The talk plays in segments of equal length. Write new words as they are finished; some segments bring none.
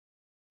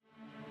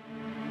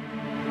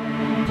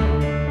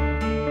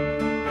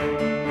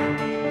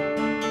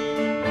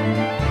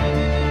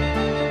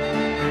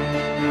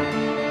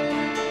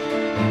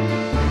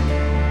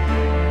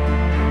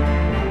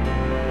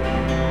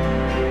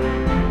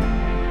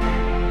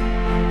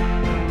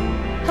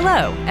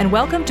Hello, and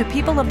welcome to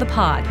People of the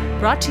Pod,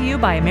 brought to you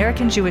by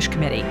American Jewish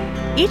Committee.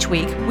 Each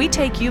week, we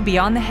take you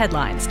beyond the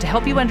headlines to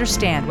help you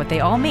understand what they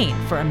all mean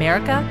for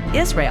America,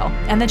 Israel,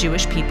 and the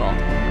Jewish people.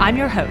 I'm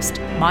your host,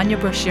 Manya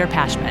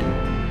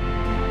Brashear-Pashman.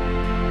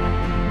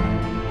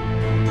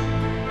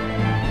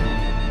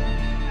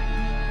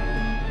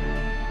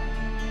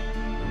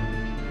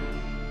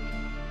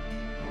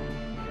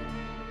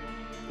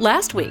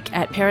 Last week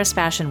at Paris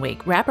Fashion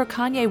Week, rapper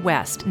Kanye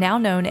West, now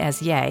known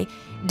as Ye,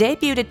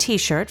 debuted a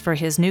t-shirt for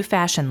his new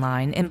fashion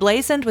line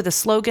emblazoned with the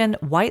slogan,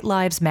 "White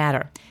Lives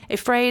Matter," a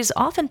phrase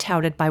often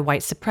touted by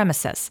white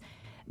supremacists.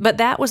 But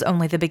that was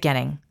only the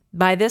beginning.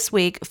 By this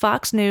week,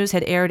 Fox News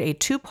had aired a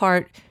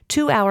two-part,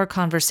 2-hour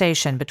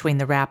conversation between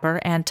the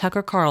rapper and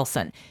Tucker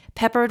Carlson,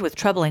 peppered with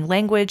troubling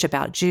language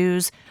about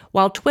Jews,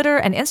 while Twitter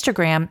and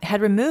Instagram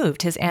had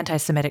removed his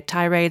anti-Semitic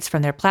tirades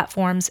from their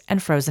platforms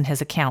and frozen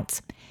his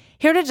accounts.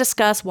 Here to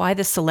discuss why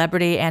this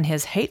celebrity and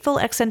his hateful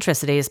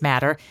eccentricities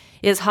matter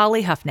is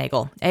Holly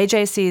Hufnagel,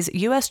 AJC's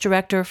U.S.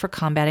 Director for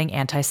Combating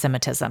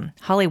Anti-Semitism.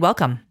 Holly,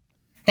 welcome.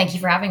 Thank you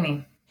for having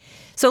me.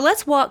 So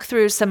let's walk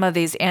through some of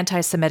these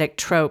anti-Semitic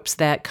tropes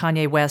that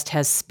Kanye West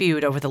has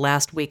spewed over the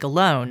last week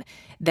alone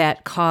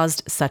that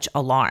caused such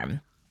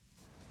alarm.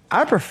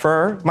 I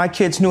prefer my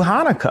kids' new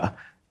Hanukkah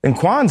and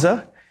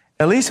Kwanzaa.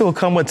 At least it will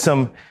come with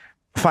some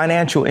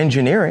financial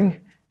engineering.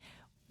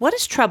 What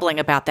is troubling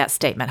about that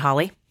statement,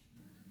 Holly?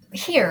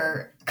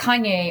 Here,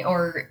 Kanye,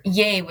 or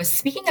Ye, was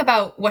speaking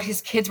about what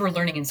his kids were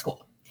learning in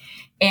school.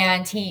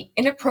 And he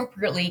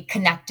inappropriately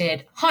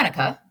connected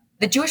Hanukkah,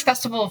 the Jewish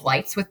festival of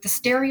lights, with the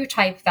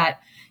stereotype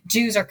that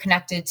Jews are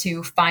connected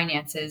to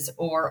finances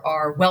or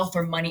are wealth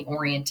or money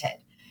oriented.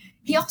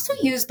 He also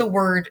used the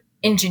word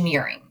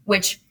engineering,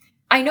 which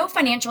I know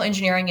financial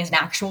engineering is an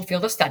actual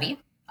field of study,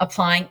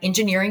 applying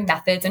engineering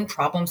methods and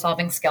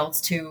problem-solving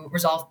skills to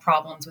resolve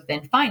problems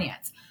within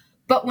finance.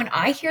 But when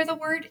I hear the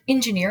word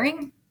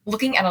engineering,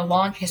 looking at a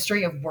long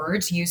history of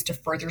words used to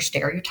further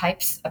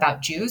stereotypes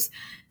about Jews,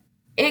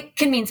 it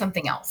can mean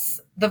something else.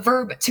 The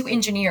verb to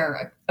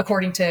engineer,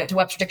 according to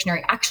Webster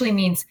Dictionary, actually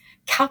means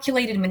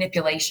calculated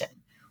manipulation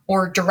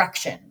or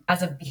direction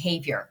as of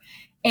behavior.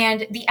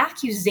 And the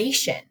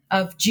accusation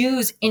of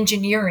Jews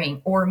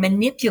engineering or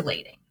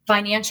manipulating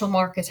financial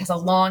markets has a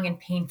long and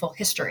painful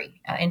history,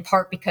 in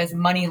part because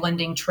money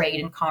lending, trade,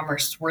 and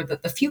commerce were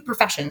the few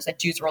professions that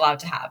Jews were allowed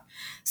to have.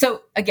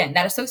 So again,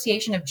 that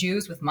association of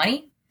Jews with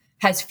money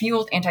has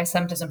fueled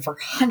anti-Semitism for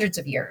hundreds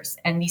of years.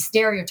 And these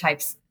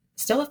stereotypes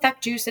still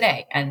affect Jews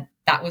today. And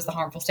that was the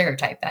harmful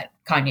stereotype that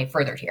Kanye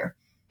furthered here.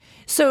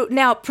 So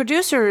now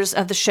producers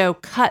of the show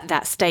cut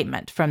that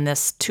statement from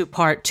this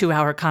two-part,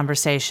 2-hour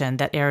conversation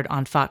that aired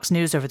on Fox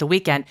News over the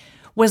weekend.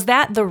 Was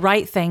that the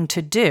right thing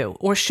to do,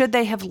 or should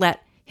they have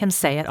let him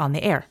say it on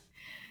the air?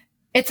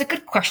 It's a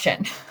good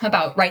question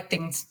about right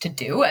things to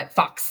do.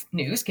 Fox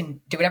News can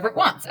do whatever it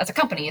wants as a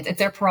company. It's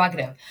their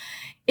prerogative.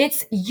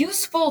 It's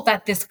useful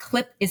that this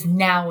clip is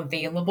now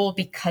available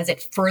because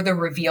it further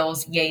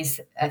reveals Ye's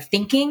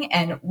thinking,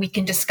 and we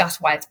can discuss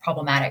why it's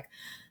problematic.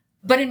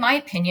 But in my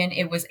opinion,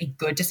 it was a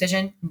good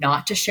decision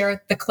not to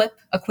share the clip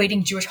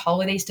equating Jewish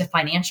holidays to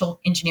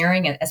financial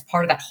engineering as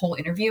part of that whole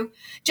interview.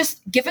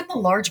 Just given the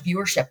large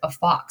viewership of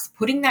Fox,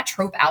 putting that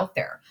trope out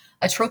there,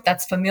 a trope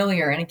that's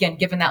familiar, and again,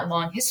 given that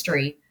long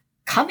history,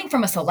 coming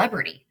from a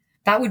celebrity,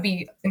 that would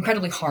be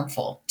incredibly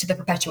harmful to the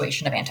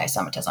perpetuation of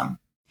anti-Semitism.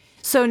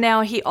 So now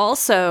he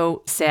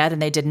also said,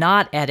 and they did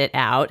not edit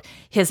out,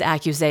 his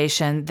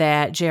accusation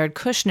that Jared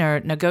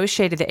Kushner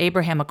negotiated the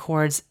Abraham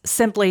Accords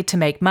simply to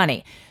make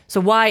money.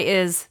 So why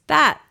is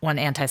that one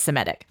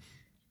anti-Semitic?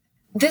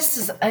 This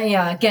is,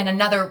 again,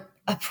 another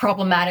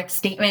problematic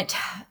statement.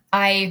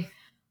 I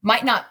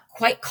might not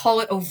quite call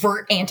it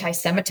overt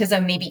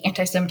anti-Semitism, maybe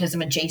anti-Semitism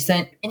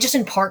adjacent, and just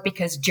in part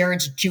because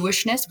Jared's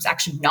Jewishness was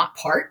actually not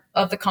part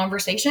of the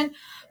conversation.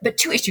 But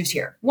two issues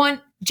here.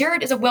 One,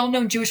 Jared is a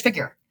well-known Jewish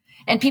figure.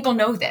 And people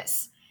know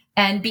this.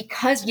 And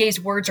because Ye's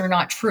words are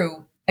not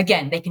true,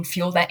 again, they can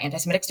fuel that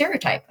anti-Semitic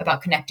stereotype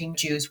about connecting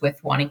Jews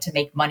with wanting to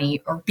make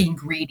money or being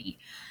greedy.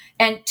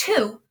 And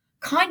two,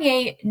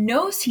 Kanye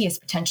knows he is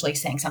potentially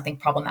saying something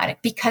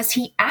problematic because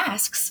he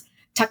asks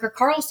Tucker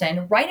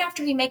Carlson right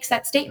after he makes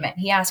that statement.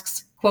 He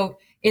asks, quote,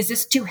 "Is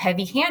this too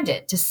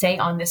heavy-handed to say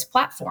on this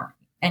platform?"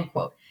 End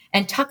quote.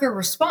 And Tucker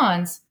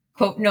responds,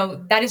 quote,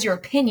 "No, that is your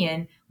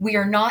opinion. We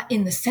are not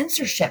in the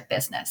censorship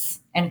business,"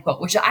 end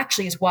quote, which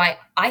actually is why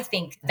I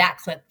think that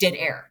clip did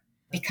air,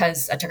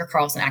 because Tucker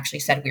Carlson actually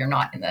said we are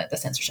not in the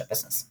censorship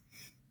business.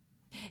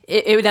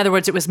 In other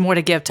words, it was more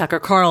to give Tucker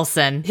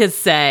Carlson his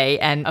say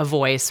and a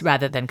voice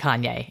rather than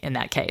Kanye in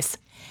that case.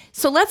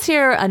 So let's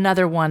hear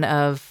another one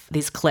of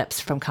these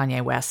clips from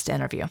Kanye West's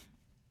interview.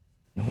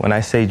 When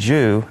I say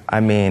Jew, I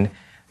mean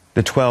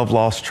the 12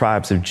 lost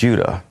tribes of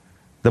Judah,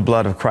 the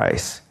blood of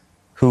Christ,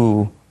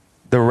 who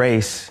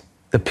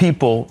the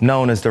people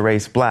known as the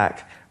race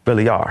Black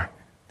really are.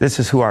 This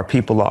is who our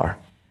people are.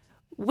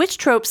 Which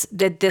tropes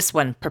did this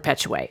one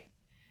perpetuate?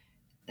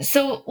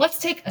 So let's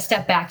take a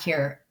step back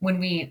here when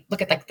we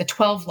look at the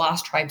 12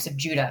 lost tribes of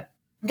Judah.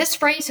 This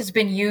phrase has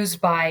been used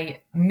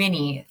by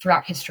many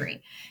throughout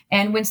history.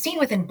 And when seen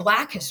within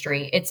Black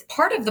history, it's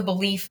part of the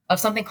belief of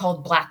something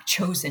called Black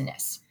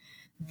chosenness,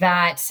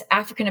 that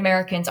African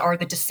Americans are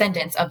the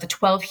descendants of the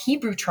 12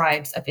 Hebrew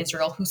tribes of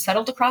Israel who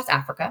settled across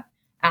Africa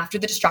after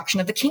the destruction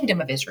of the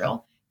Kingdom of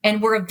Israel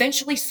and were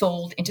eventually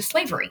sold into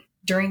slavery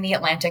during the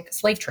Atlantic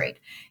slave trade.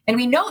 And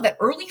we know that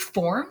early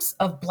forms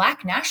of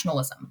Black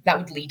nationalism that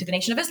would lead to the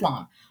Nation of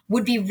Islam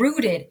would be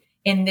rooted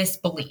in this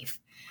belief.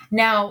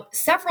 Now,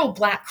 several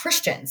Black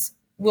Christians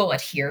will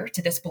adhere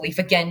to this belief,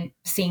 again,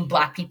 seeing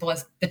Black people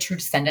as the true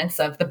descendants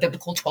of the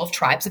biblical 12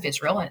 tribes of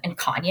Israel, and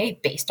Kanye,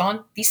 based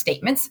on these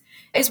statements,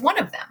 is one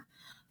of them.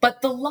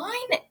 But the line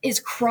is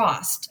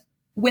crossed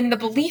when the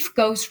belief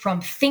goes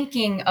from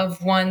thinking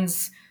of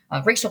one's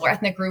racial or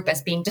ethnic group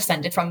as being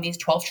descended from these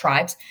 12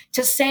 tribes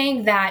to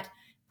saying that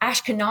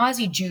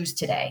Ashkenazi Jews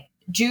today,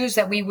 Jews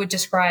that we would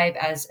describe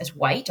as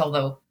white,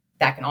 although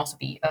that can also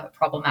be a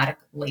problematic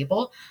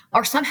label,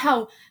 are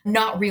somehow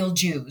not real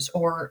Jews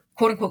or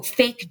quote unquote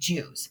fake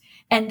Jews.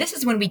 And this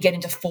is when we get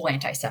into full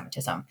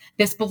anti-Semitism,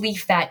 this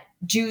belief that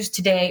Jews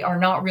today are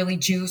not really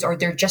Jews or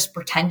they're just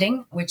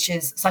pretending, which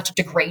is such a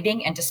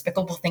degrading and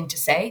despicable thing to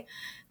say.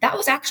 That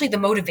was actually the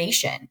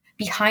motivation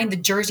behind the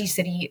Jersey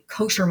City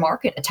kosher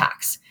market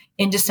attacks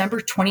in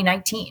December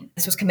 2019.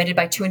 This was committed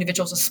by two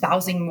individuals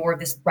espousing more of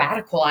this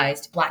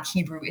radicalized Black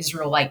Hebrew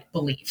Israelite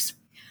beliefs.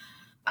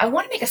 I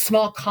want to make a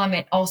small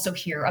comment also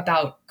here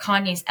about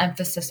Kanye's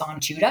emphasis on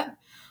Judah.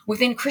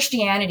 Within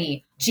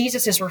Christianity,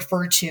 Jesus is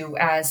referred to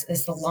as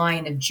the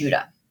Lion of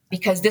Judah,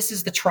 because this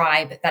is the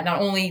tribe that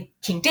not only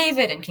King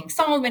David and King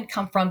Solomon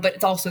come from, but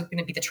it's also going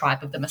to be the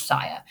tribe of the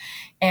Messiah.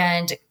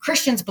 And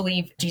Christians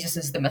believe Jesus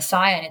is the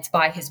Messiah, and it's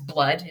by his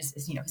blood, his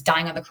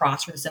dying on the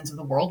cross for the sins of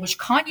the world, which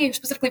Kanye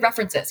specifically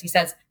references. He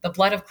says, the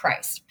blood of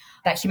Christ,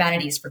 that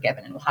humanity is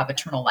forgiven and will have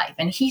eternal life.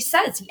 And he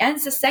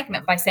ends the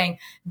segment by saying,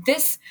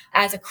 this,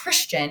 as a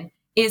Christian,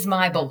 is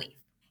my belief.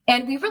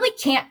 And we really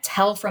can't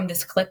tell from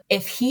this clip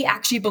if he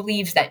actually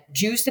believes that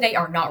Jews today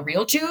are not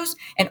real Jews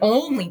and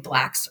only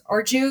Blacks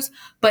are Jews,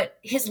 but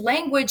his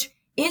language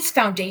is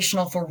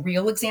foundational for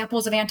real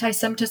examples of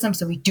anti-Semitism.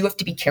 So we do have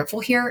to be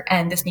careful here,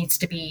 and this needs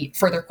to be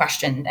further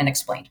questioned and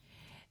explained.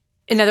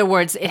 In other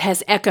words, it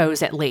has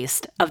echoes, at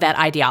least, of that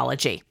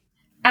ideology.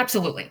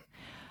 Absolutely.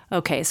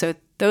 Okay, so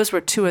those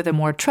were two of the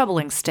more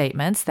troubling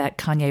statements that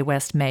Kanye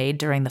West made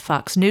during the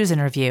Fox News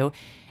interview.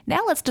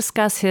 Now let's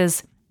discuss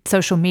his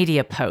social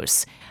media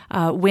posts.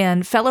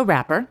 When fellow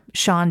rapper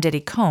Sean Diddy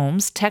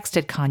Combs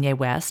texted Kanye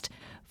West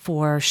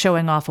for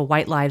showing off a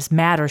White Lives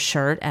Matter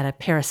shirt at a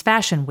Paris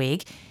Fashion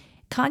Week,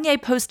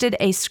 Kanye posted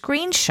a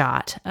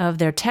screenshot of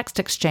their text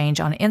exchange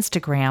on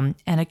Instagram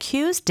and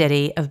accused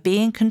Diddy of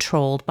being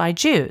controlled by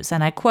Jews.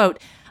 And I quote,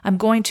 "I'm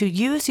going to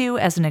use you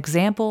as an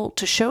example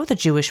to show the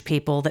Jewish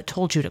people that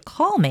told you to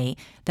call me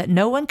that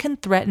no one can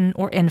threaten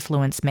or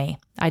influence me.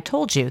 I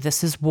told you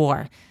this is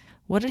war."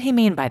 What did he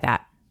mean by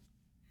that?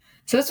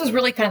 So this was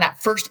really kind of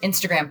that first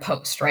Instagram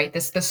post, right? The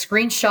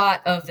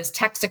screenshot of this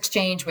text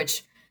exchange,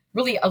 which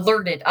really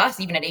alerted us,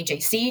 even at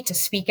AJC, to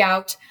speak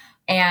out.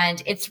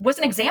 And it was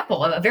an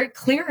example, a very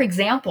clear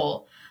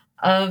example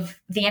of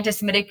the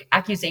anti-Semitic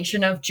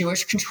accusation of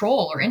Jewish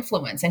control or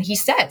influence. And he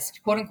says,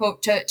 quote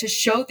unquote, to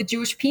show the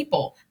Jewish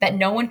people that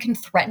no one can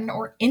threaten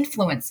or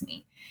influence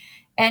me.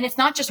 And it's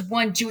not just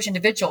one Jewish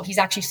individual. He's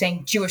actually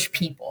saying Jewish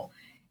people.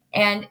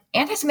 And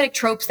anti-Semitic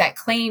tropes that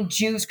claim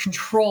Jews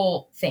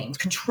control things,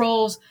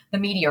 controls the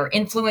media or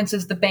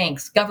influences the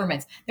banks,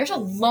 governments. There's a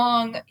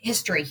long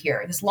history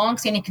here, this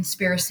long-standing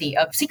conspiracy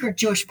of secret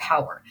Jewish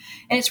power.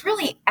 And it's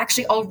really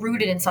actually all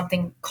rooted in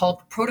something called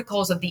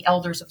Protocols of the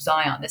Elders of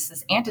Zion. This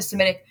is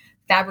anti-Semitic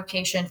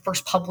fabrication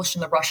first published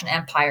in the Russian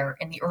Empire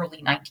in the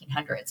early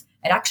 1900s.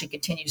 It actually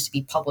continues to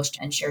be published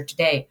and shared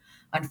today,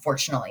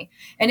 unfortunately.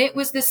 And it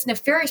was this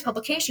nefarious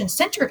publication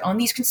centered on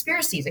these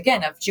conspiracies,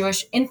 again, of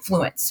Jewish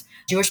influence,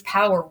 Jewish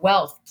power,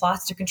 wealth,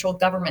 plots to control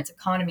governments,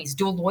 economies,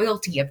 dual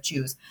loyalty of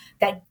Jews,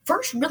 that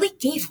first really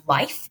gave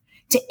life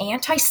to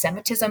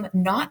anti-Semitism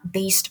not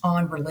based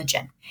on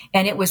religion.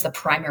 And it was the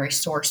primary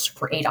source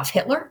for Adolf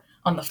Hitler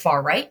on the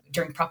far right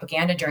during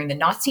propaganda during the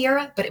Nazi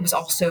era, but it was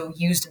also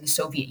used in the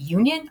Soviet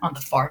Union on the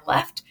far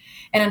left.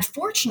 And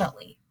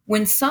unfortunately,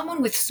 when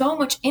someone with so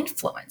much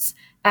influence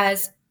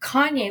as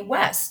Kanye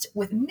West,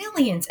 with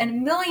millions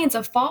and millions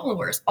of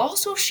followers,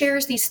 also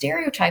shares these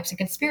stereotypes and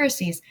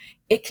conspiracies,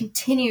 it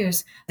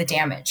continues the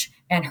damage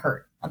and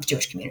hurt on the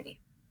Jewish community.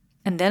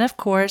 And then, of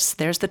course,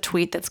 there's the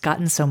tweet that's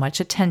gotten so much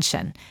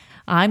attention.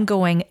 "I'm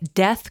going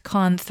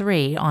DEFCON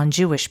 3 on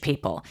Jewish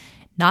people."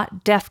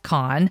 Not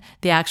DEFCON,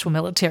 the actual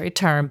military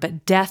term,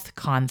 but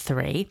DEFCON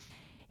 3.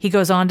 He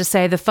goes on to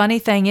say, "The funny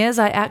thing is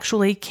I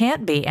actually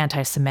can't be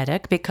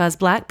anti-Semitic because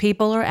Black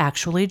people are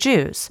actually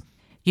Jews.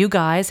 You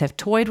guys have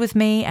toyed with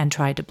me and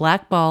tried to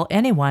blackball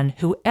anyone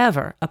who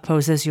ever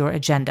opposes your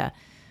agenda."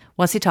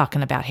 What's he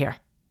talking about here?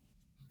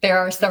 There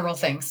are several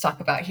things to talk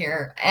about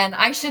here. And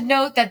I should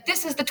note that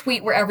this is the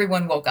tweet where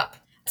everyone woke up.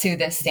 to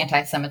this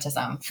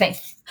anti-Semitism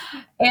faith.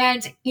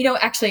 And,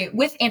 actually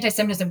with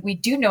anti-Semitism, we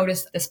do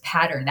notice this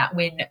pattern that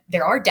when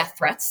there are death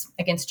threats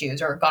against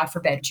Jews, or God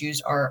forbid,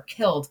 Jews are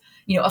killed,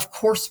 of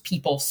course,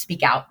 people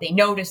speak out. They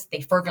notice,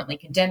 they fervently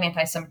condemn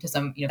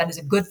anti-Semitism. That is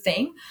a good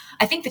thing.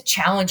 I think the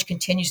challenge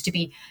continues to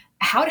be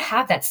how to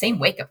have that same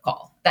wake-up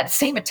call, that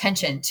same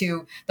attention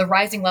to the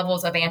rising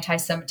levels of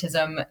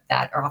anti-Semitism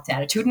that are often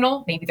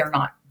attitudinal. Maybe they're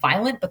not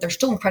violent, but they're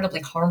still incredibly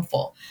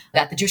harmful,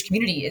 that the Jewish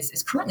community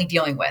is currently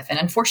dealing with. And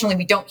unfortunately,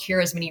 we don't hear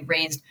as many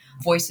raised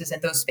voices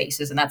in those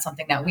spaces. And that's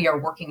something that we are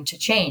working to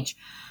change.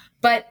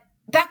 But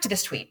back to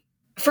this tweet.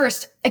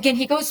 First, again,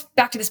 he goes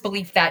back to this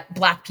belief that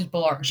Black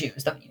people are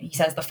Jews. He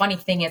says, the funny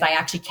thing is I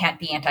actually can't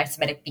be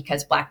anti-Semitic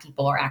because Black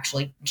people are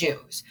actually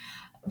Jews.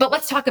 But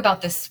let's talk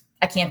about this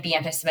I can't be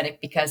anti-Semitic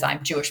because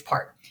I'm Jewish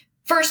part.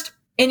 First,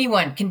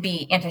 anyone can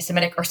be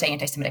anti-Semitic or say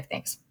anti-Semitic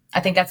things. I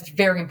think that's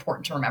very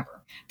important to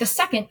remember. The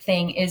second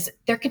thing is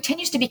there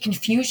continues to be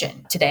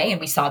confusion today, and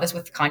we saw this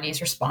with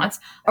Kanye's response,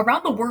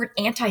 around the word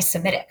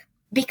anti-Semitic.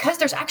 Because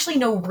there's actually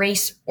no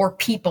race or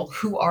people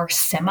who are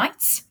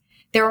Semites,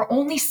 there are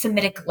only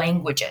Semitic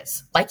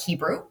languages like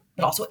Hebrew,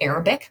 but also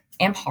Arabic,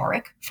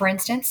 Amharic, for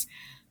instance.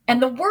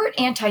 And the word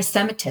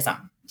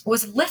anti-Semitism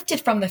was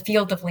lifted from the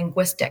field of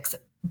linguistics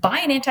by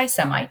an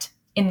anti-Semite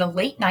in the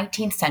late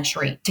 19th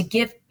century to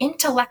give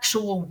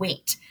intellectual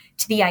weight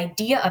to the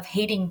idea of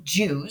hating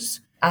Jews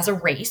as a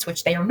race,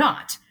 which they are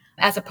not,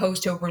 as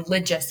opposed to a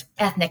religious,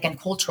 ethnic, and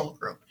cultural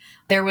group.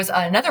 There was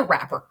another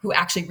rapper who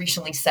actually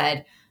recently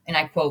said, and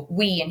I quote,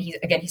 we, and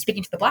he's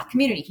speaking to the Black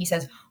community. He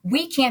says,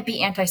 we can't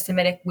be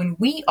anti-Semitic when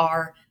we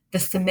are the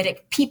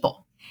Semitic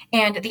people.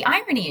 And the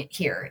irony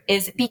here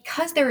is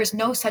because there is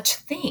no such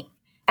thing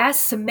as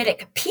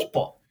Semitic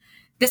people,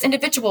 this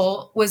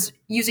individual was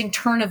using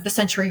turn of the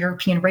century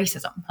European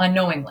racism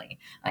unknowingly.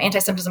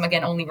 Anti-Semitism,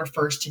 again, only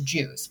refers to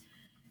Jews.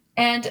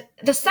 And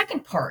the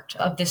second part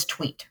of this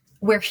tweet,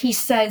 where he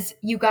says,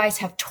 you guys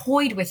have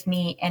toyed with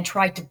me and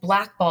tried to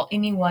blackball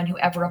anyone who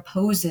ever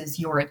opposes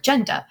your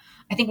agenda.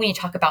 I think we need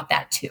to talk about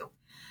that too.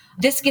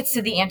 This gets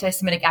to the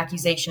anti-Semitic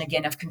accusation,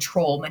 again, of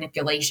control,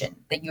 manipulation,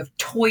 that you have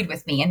toyed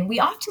with me. And we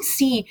often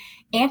see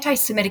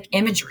anti-Semitic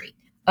imagery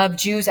of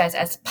Jews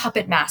as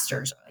puppet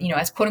masters,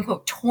 as quote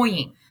unquote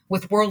toying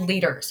with world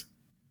leaders,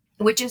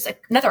 which is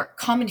another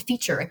common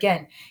feature,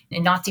 again,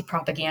 in Nazi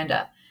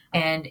propaganda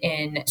and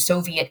in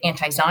Soviet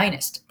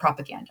anti-Zionist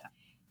propaganda.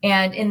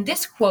 And in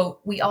this quote,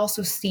 we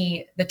also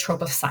see the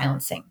trope of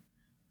silencing.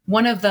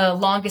 One of the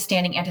longest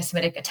standing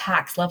anti-Semitic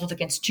attacks leveled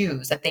against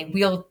Jews, that they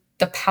wield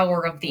the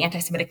power of the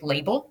anti-Semitic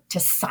label to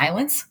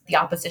silence the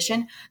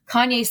opposition.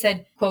 Kanye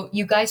said, quote,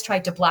 you guys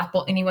tried to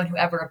blackball anyone who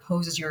ever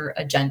opposes your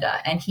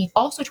agenda. And he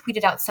also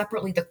tweeted out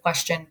separately the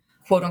question,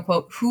 quote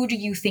unquote, who do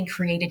you think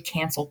created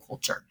cancel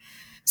culture?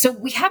 So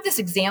we have this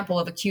example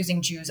of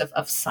accusing Jews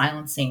of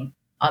silencing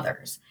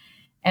others.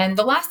 And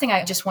the last thing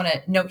I just want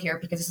to note here,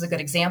 because this is a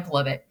good example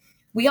of it,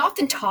 we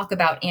often talk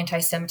about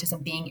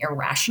anti-Semitism being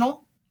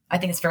irrational. I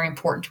think it's very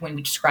important when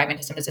we describe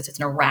anti-Semitism, it's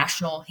an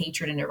irrational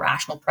hatred and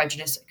irrational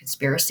prejudice,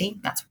 conspiracy.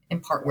 That's in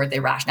part where the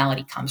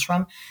irrationality comes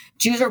from.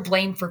 Jews are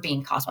blamed for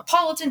being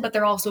cosmopolitan, but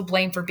they're also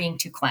blamed for being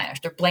too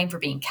clannish. They're blamed for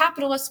being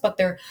capitalist, but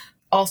they're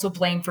also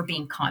blamed for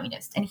being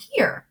communist. And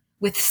here,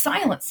 with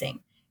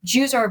silencing,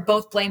 Jews are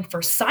both blamed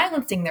for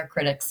silencing their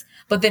critics,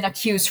 but then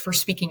accused for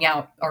speaking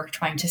out or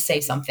trying to say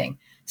something.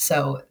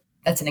 So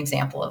that's an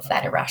example of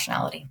that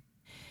irrationality.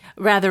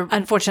 Rather,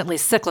 unfortunately,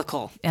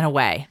 cyclical in a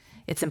way.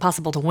 It's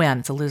impossible to win.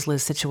 It's a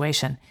lose-lose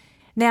situation.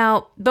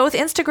 Now, both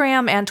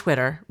Instagram and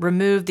Twitter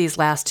removed these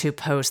last two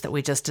posts that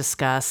we just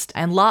discussed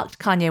and locked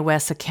Kanye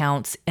West's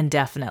accounts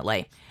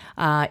indefinitely.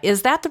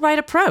 Is that the right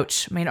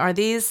approach? I mean, are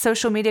these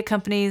social media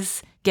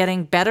companies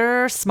getting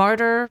better,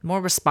 smarter,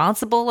 more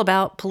responsible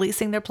about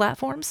policing their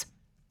platforms?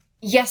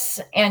 Yes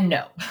and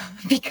no,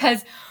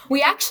 because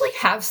we actually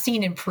have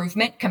seen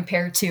improvement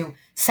compared to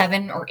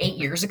 7 or 8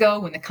 years ago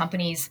when the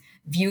companies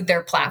viewed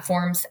their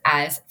platforms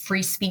as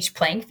free speech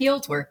playing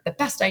fields where the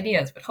best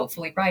ideas would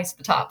hopefully rise to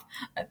the top.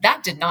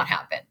 That did not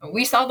happen.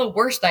 We saw the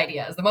worst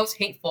ideas, the most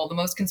hateful, the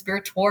most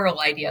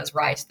conspiratorial ideas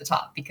rise to the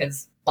top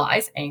because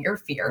lies, anger,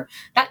 fear,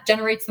 that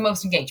generates the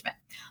most engagement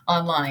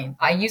online.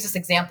 I use this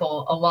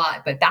example a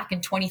lot, but back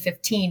in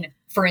 2015,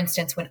 for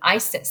instance, when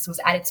ISIS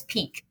was at its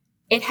peak,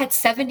 it had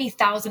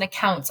 70,000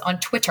 accounts on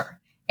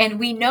Twitter. And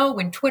we know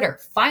when Twitter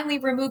finally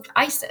removed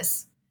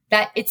ISIS,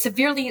 that it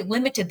severely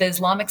limited the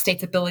Islamic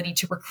State's ability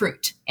to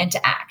recruit and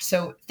to act.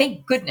 So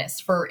thank goodness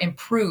for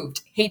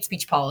improved hate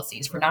speech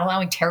policies, for not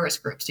allowing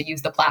terrorist groups to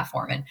use the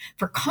platform, and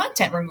for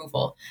content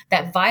removal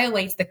that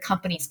violates the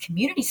company's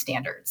community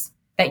standards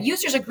that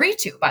users agree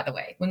to, by the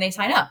way, when they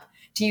sign up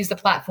to use the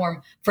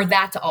platform, for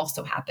that to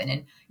also happen.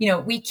 And,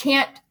 we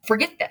can't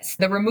forget this.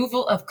 The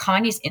removal of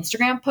Kanye's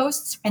Instagram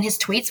posts and his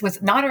tweets was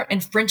not an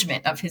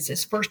infringement of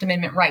his First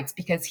Amendment rights,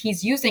 because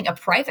he's using a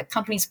private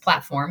company's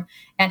platform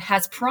and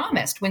has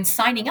promised when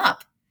signing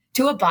up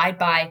to abide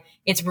by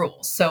its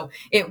rules. So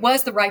it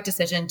was the right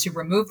decision to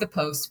remove the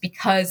posts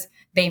because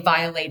they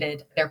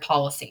violated their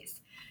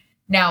policies.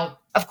 Now,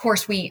 of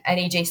course, we at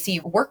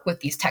AJC work with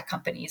these tech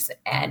companies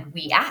and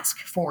we ask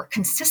for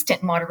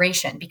consistent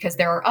moderation because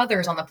there are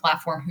others on the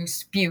platform who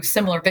spew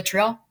similar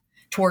vitriol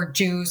toward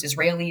Jews,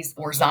 Israelis,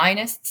 or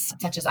Zionists,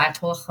 such as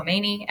Ayatollah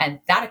Khomeini, and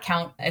that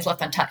account is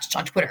left untouched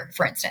on Twitter,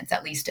 for instance,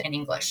 at least in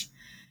English.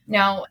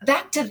 Now,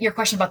 back to your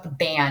question about the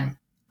ban.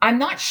 I'm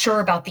not sure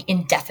about the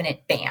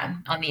indefinite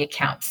ban on the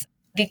accounts.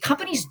 The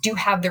companies do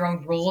have their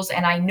own rules,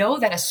 and I know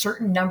that a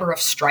certain number of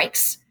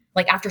strikes,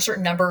 like after a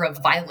certain number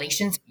of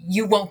violations,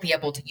 you won't be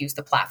able to use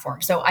the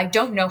platform. So I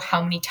don't know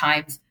how many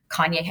times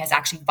Kanye has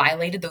actually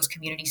violated those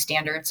community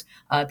standards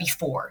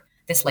before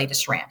this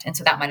latest rant. And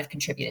so that might have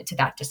contributed to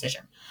that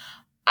decision.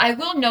 I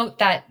will note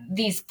that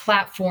these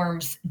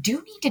platforms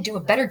do need to do a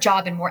better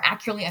job and more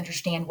accurately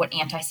understand what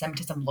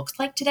anti-Semitism looks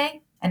like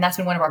today. And that's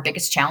been one of our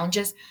biggest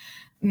challenges.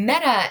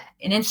 Meta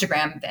and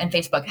Instagram and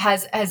Facebook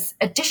has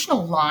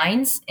additional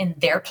lines in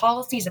their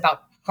policies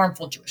about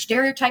harmful Jewish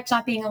stereotypes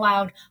not being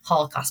allowed,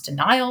 Holocaust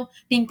denial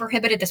being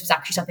prohibited. This was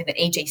actually something that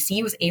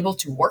AJC was able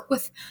to work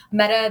with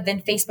Meta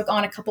than Facebook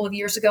on a couple of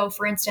years ago,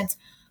 for instance.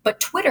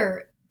 But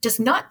Twitter does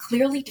not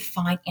clearly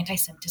define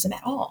anti-Semitism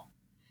at all.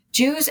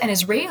 Jews and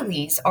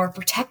Israelis are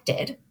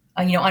protected,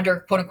 under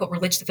quote unquote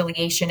religious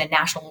affiliation and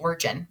national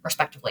origin,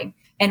 respectively.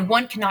 And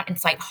one cannot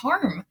incite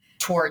harm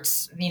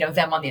towards,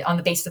 them on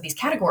the basis of these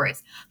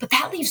categories. But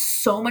that leaves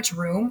so much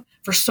room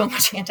for so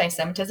much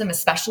anti-Semitism,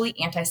 especially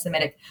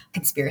anti-Semitic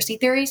conspiracy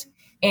theories.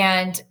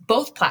 And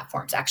both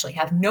platforms actually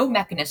have no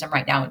mechanism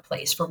right now in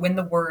place for when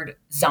the word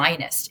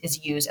Zionist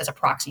is used as a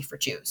proxy for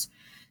Jews.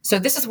 So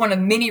this is one of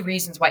many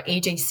reasons why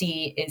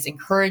AJC is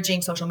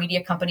encouraging social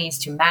media companies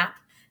to map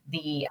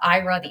the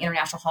IRA, the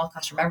International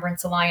Holocaust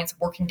Remembrance Alliance,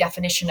 working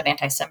definition of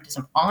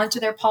anti-Semitism onto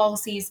their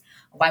policies,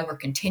 why we're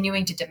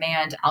continuing to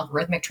demand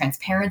algorithmic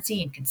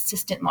transparency and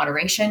consistent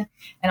moderation.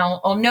 And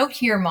I'll note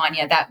here,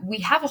 Manya, that we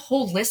have a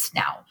whole list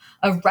now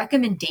of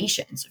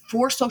recommendations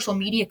for social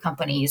media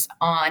companies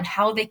on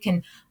how they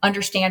can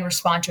understand,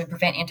 respond to, and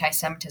prevent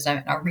anti-Semitism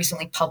in our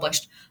recently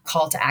published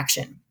call to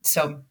action.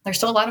 So there's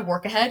still a lot of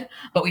work ahead,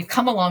 but we've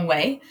come a long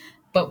way.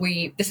 But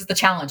this is the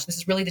challenge. This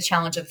is really the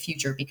challenge of the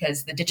future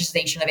because the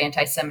digitization of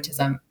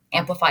anti-Semitism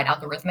amplified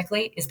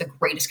algorithmically is the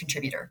greatest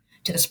contributor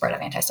to the spread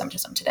of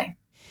anti-Semitism today.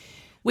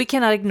 We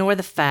cannot ignore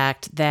the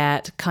fact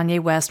that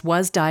Kanye West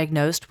was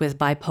diagnosed with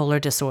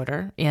bipolar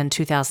disorder in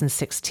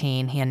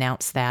 2016. He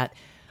announced that.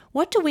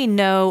 What do we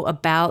know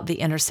about the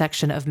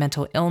intersection of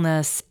mental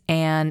illness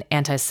and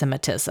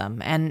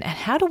anti-Semitism? And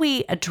how do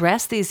we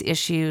address these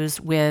issues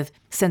with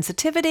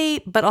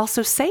sensitivity, but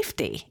also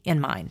safety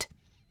in mind?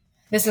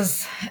 This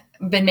has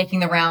been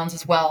making the rounds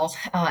as well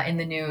in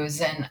the news.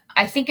 And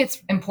I think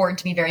it's important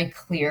to be very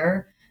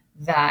clear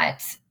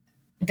that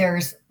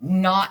there's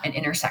not an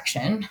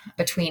intersection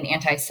between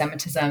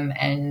anti-Semitism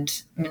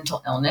and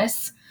mental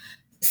illness.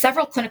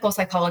 Several clinical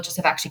psychologists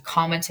have actually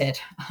commented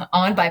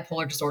on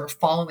bipolar disorder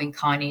following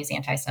Kanye's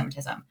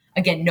anti-Semitism,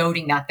 again,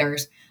 noting that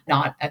there's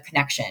not a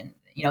connection.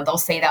 They'll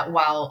say that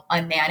while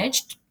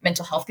unmanaged,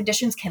 mental health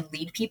conditions can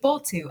lead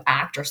people to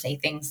act or say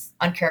things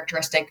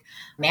uncharacteristic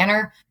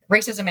manner.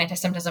 Racism and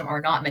anti-Semitism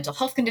are not mental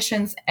health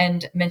conditions,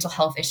 and mental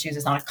health issues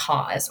is not a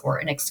cause or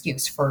an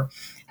excuse for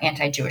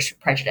anti-Jewish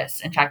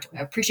prejudice. In fact,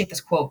 I appreciate this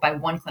quote by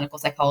one clinical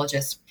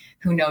psychologist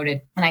who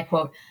noted, and I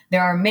quote,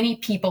 "There are many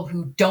people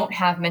who don't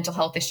have mental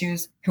health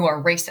issues who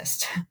are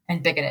racist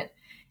and bigoted.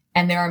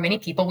 And there are many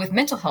people with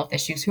mental health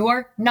issues who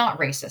are not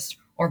racist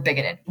or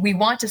bigoted. We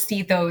want to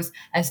see those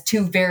as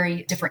two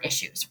very different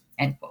issues,"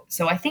 end quote.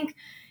 So I think,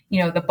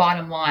 the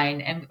bottom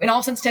line, and in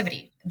all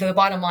sensitivity, the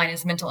bottom line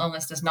is mental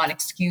illness does not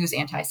excuse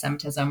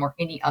anti-Semitism or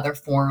any other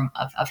form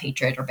of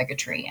hatred or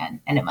bigotry, and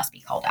it must be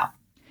called out.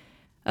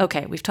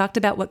 Okay, we've talked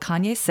about what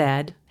Kanye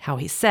said, how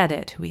he said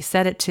it, who he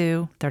said it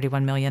to,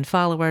 31 million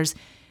followers.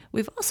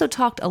 We've also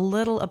talked a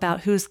little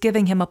about who's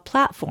giving him a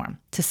platform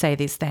to say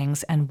these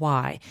things and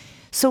why.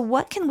 So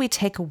what can we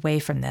take away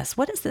from this?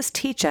 What does this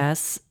teach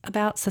us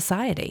about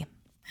society?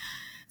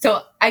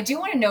 So I do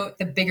want to note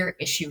the bigger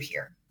issue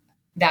here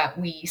that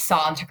we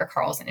saw in Tucker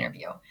Carlson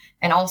interview,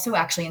 and also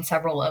actually in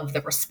several of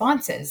the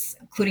responses,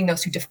 including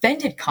those who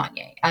defended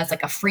Kanye as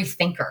like a free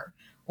thinker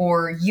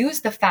or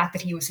used the fact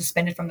that he was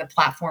suspended from the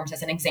platforms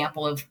as an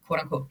example of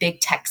quote unquote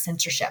big tech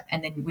censorship,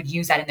 and then would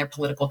use that in their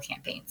political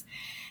campaigns.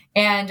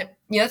 And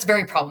that's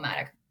very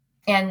problematic.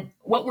 And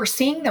what we're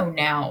seeing though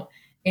now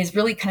is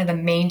really kind of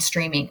the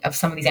mainstreaming of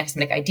some of these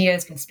anti-Semitic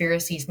ideas,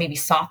 conspiracies, maybe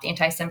soft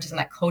anti-Semitism,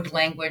 that code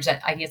language,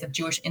 that ideas of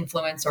Jewish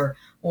influence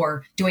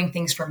or doing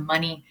things for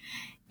money.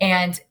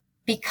 And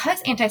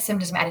because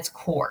anti-Semitism at its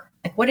core,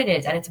 like what it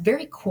is at its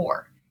very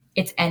core,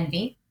 it's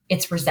envy,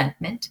 it's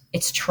resentment,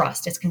 it's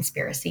trust, it's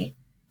conspiracy.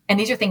 And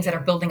these are things that are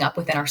building up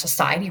within our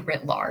society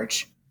writ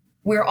large.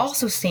 We're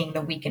also seeing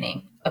the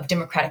weakening of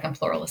democratic and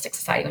pluralistic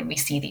society when we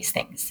see these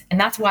things. And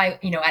that's why,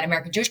 at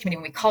American Jewish Committee,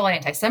 when we call it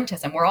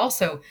anti-Semitism, we're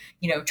also,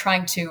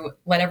 trying to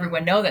let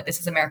everyone know that this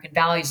is American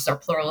values, this is our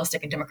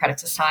pluralistic and democratic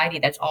society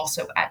that's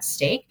also at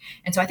stake.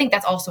 And so I think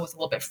that's also what's a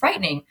little bit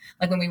frightening.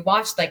 Like when we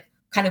watch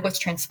kind of what's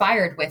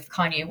transpired with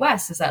Kanye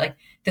West is that like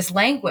this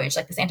language,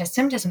 like this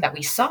anti-Semitism that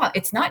we saw,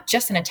 it's not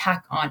just an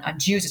attack on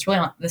Jews, it's really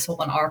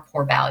on our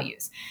core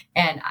values.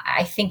 And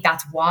I think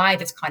that's why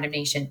this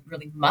condemnation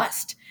really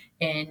must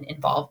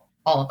involve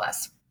all of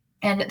us.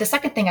 And the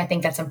second thing I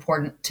think that's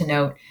important to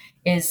note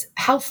is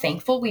how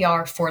thankful we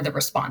are for the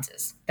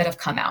responses that have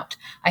come out.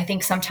 I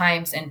think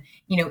sometimes, and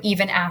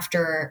even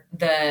after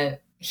the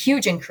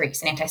huge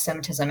increase in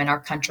anti-Semitism in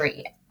our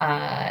country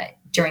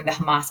during the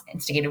Hamas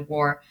instigated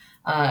war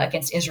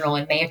against Israel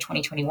in May of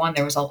 2021,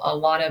 there was a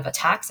lot of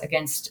attacks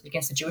against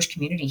the Jewish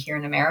community here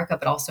in America,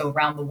 but also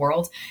around the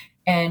world.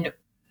 And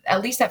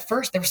at least at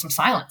first, there was some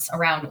silence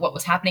around what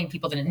was happening.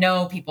 People didn't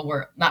know. People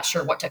were not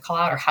sure what to call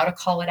out or how to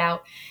call it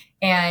out.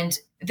 And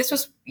this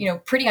was,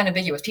 pretty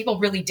unambiguous. People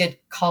really did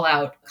call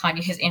out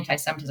Kanye's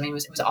anti-Semitism. It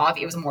was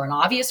obvious. It was more an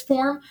obvious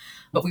form,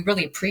 but we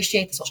really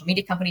appreciate the social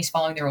media companies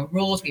following their own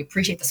rules. We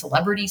appreciate the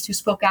celebrities who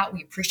spoke out.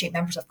 We appreciate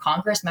members of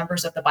Congress,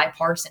 members of the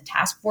bipartisan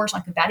task force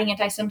on combating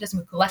anti-Semitism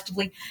who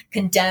collectively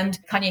condemned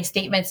Kanye's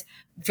statements,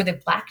 for the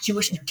Black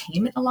Jewish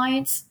Entertainment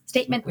Alliance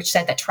statement, which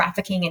said that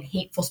trafficking and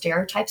hateful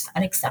stereotypes is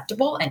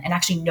unacceptable, and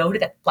actually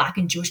noted that Black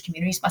and Jewish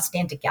communities must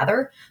stand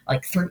together,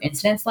 like through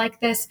incidents like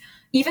this.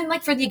 Even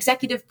like for the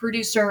executive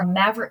producer,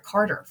 Maverick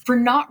Carter, for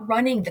not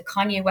running the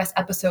Kanye West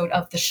episode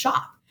of The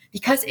Shop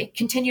because it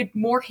continued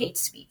more hate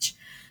speech.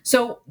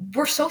 So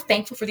we're so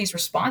thankful for these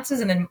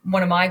responses. And then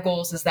one of my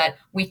goals is that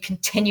we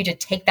continue to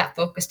take that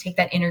focus, take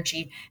that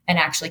energy, and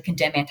actually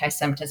condemn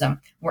anti-Semitism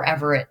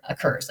wherever it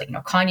occurs. Like,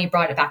 Kanye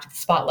brought it back to the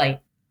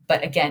spotlight.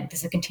 But again,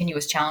 this is a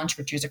continuous challenge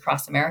for Jews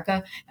across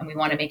America. And we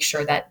want to make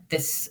sure that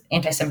this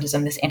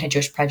anti-Semitism, this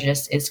anti-Jewish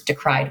prejudice is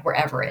decried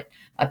wherever it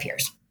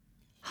appears.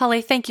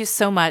 Holly, thank you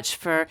so much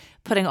for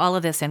putting all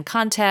of this in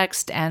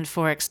context and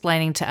for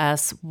explaining to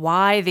us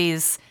why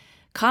these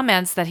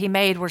comments that he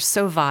made were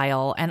so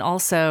vile and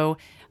also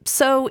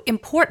so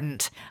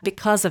important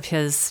because of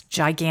his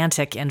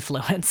gigantic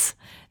influence.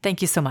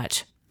 Thank you so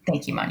much.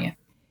 Thank you, Manya.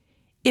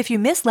 If you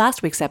missed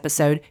last week's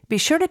episode, be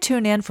sure to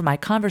tune in for my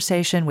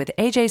conversation with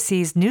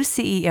AJC's new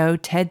CEO,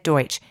 Ted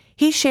Deutsch.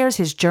 He shares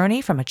his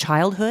journey from a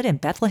childhood in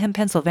Bethlehem,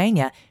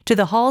 Pennsylvania, to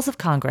the halls of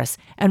Congress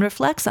and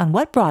reflects on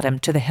what brought him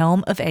to the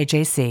helm of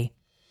AJC.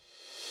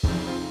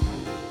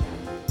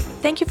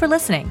 Thank you for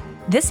listening.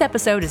 This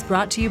episode is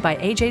brought to you by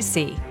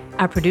AJC.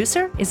 Our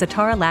producer is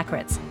Atara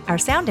Lakritz. Our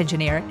sound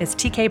engineer is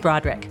TK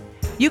Broderick.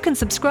 You can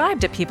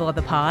subscribe to People of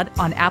the Pod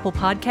on Apple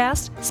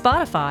Podcasts,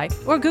 Spotify,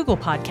 or Google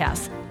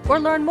Podcasts, or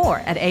learn more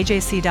at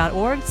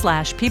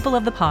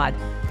ajc.org/peopleofthepod.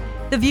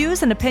 The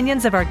views and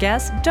opinions of our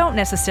guests don't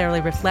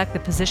necessarily reflect the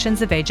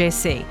positions of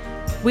AJC.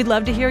 We'd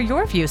love to hear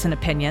your views and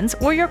opinions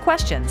or your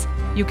questions.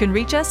 You can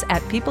reach us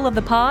at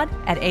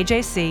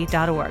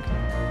peopleofthepod@ajc.org.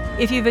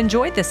 If you've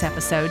enjoyed this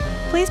episode,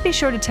 please be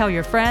sure to tell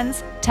your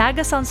friends, tag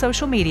us on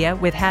social media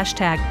with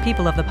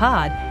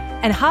 #PeopleOfThePod,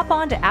 and hop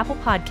on to Apple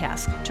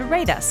Podcasts to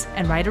rate us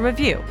and write a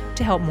review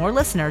to help more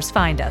listeners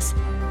find us.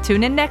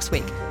 Tune in next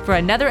week for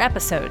another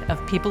episode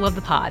of People of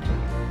the Pod.